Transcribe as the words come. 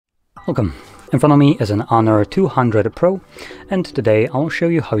Welcome. In front of me is an Honor 200 Pro, and today I'll show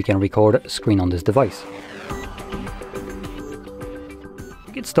you how you can record screen on this device.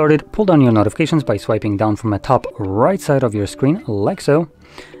 To get started, pull down your notifications by swiping down from the top right side of your screen, like so,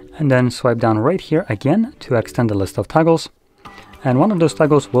 and then swipe down right here again to extend the list of toggles. And one of those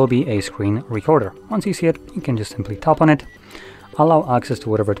toggles will be a screen recorder. Once you see it, you can just simply tap on it, allow access to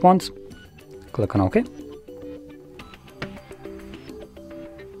whatever it wants, click on OK.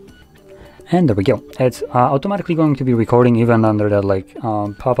 And there we go. It's automatically going to be recording even under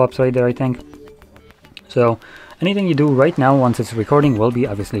that pop-ups right there, I think. So anything you do right now once it's recording will be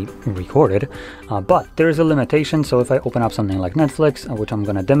obviously recorded, but there is a limitation. So if I open up something like Netflix, which I'm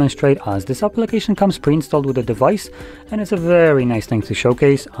going to demonstrate, as this application comes pre-installed with the device, and it's a very nice thing to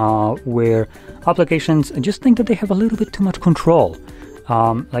showcase where applications just think that they have a little bit too much control.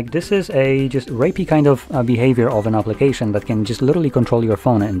 This is a just rapey kind of behavior of an application that can just literally control your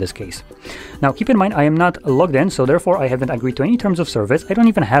phone in this case. Now keep in mind, I am not logged in, so therefore I haven't agreed to any terms of service. I don't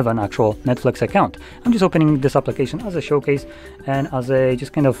even have an actual Netflix account. I'm just opening this application as a showcase and as a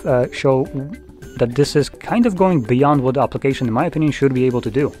just kind of show that this is kind of going beyond what the application, in my opinion, should be able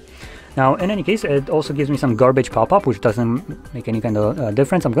to do. Now, in any case, it also gives me some garbage pop-up, which doesn't make any kind of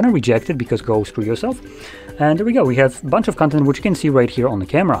difference. I'm going to reject it because go screw yourself. And there we go. We have a bunch of content, which you can see right here on the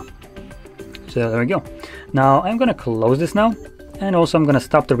camera. So there we go. Now, I'm going to close this now. And also, I'm going to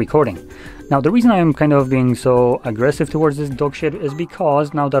stop the recording. Now, the reason I am kind of being so aggressive towards this dog shit is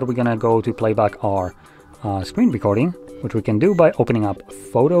because now that we're going to go to playback our screen recording, which we can do by opening up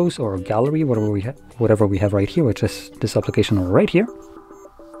Photos or Gallery, whatever we have right here, which is this application right here.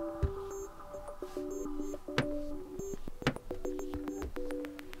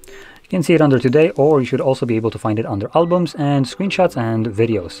 You can see it under Today, or you should also be able to find it under Albums and Screenshots and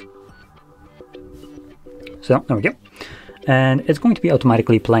Videos. So there we go. And it's going to be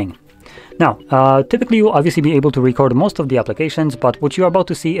automatically playing. Now, typically you'll obviously be able to record most of the applications, but what you're about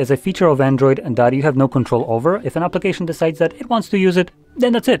to see is a feature of Android that you have no control over. If an application decides that it wants to use it,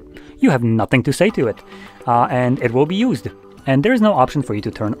 then that's it. You have nothing to say to it, and it will be used. And there is no option for you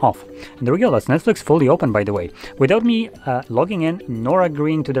to turn off. And there we go, that's Netflix fully open, by the way, without me logging in nor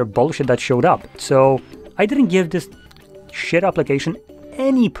agreeing to their bullshit that showed up. So I didn't give this shit application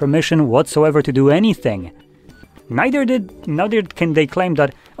any permission whatsoever to do anything. Neither can they claim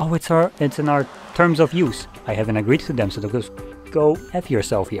that, oh, it's in our terms of use. I haven't agreed to them, so just go F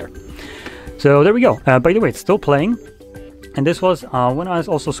yourself here. So there we go. By the way, it's still playing. And this was when I was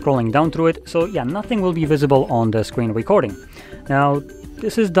also scrolling down through it. So yeah, nothing will be visible on the screen recording. Now,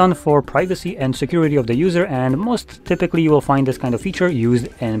 this is done for privacy and security of the user, and most typically you will find this kind of feature used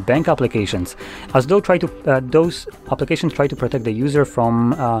in bank applications, as though those applications try to protect the user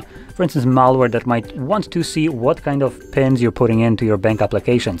from, for instance, malware that might want to see what kind of pins you're putting into your bank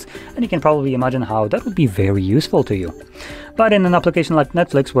applications. And you can probably imagine how that would be very useful to you. But in an application like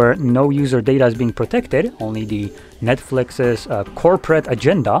Netflix, where no user data is being protected, only the Netflix's corporate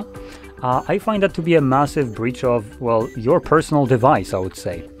agenda, I find that to be a massive breach of, well, your personal device, I would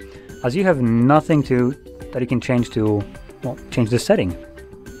say, as you have nothing that you can change to, well, change the setting.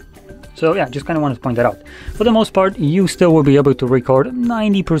 So yeah, just kind of wanted to point that out. For the most part, you still will be able to record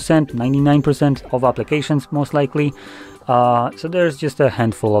 90%, 99% of applications, most likely. So there's just a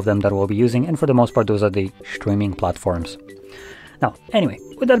handful of them that we'll be using, and for the most part, those are the streaming platforms. Now, anyway,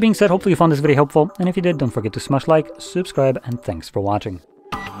 with that being said, hopefully you found this video helpful, and if you did, don't forget to smash like, subscribe, and thanks for watching.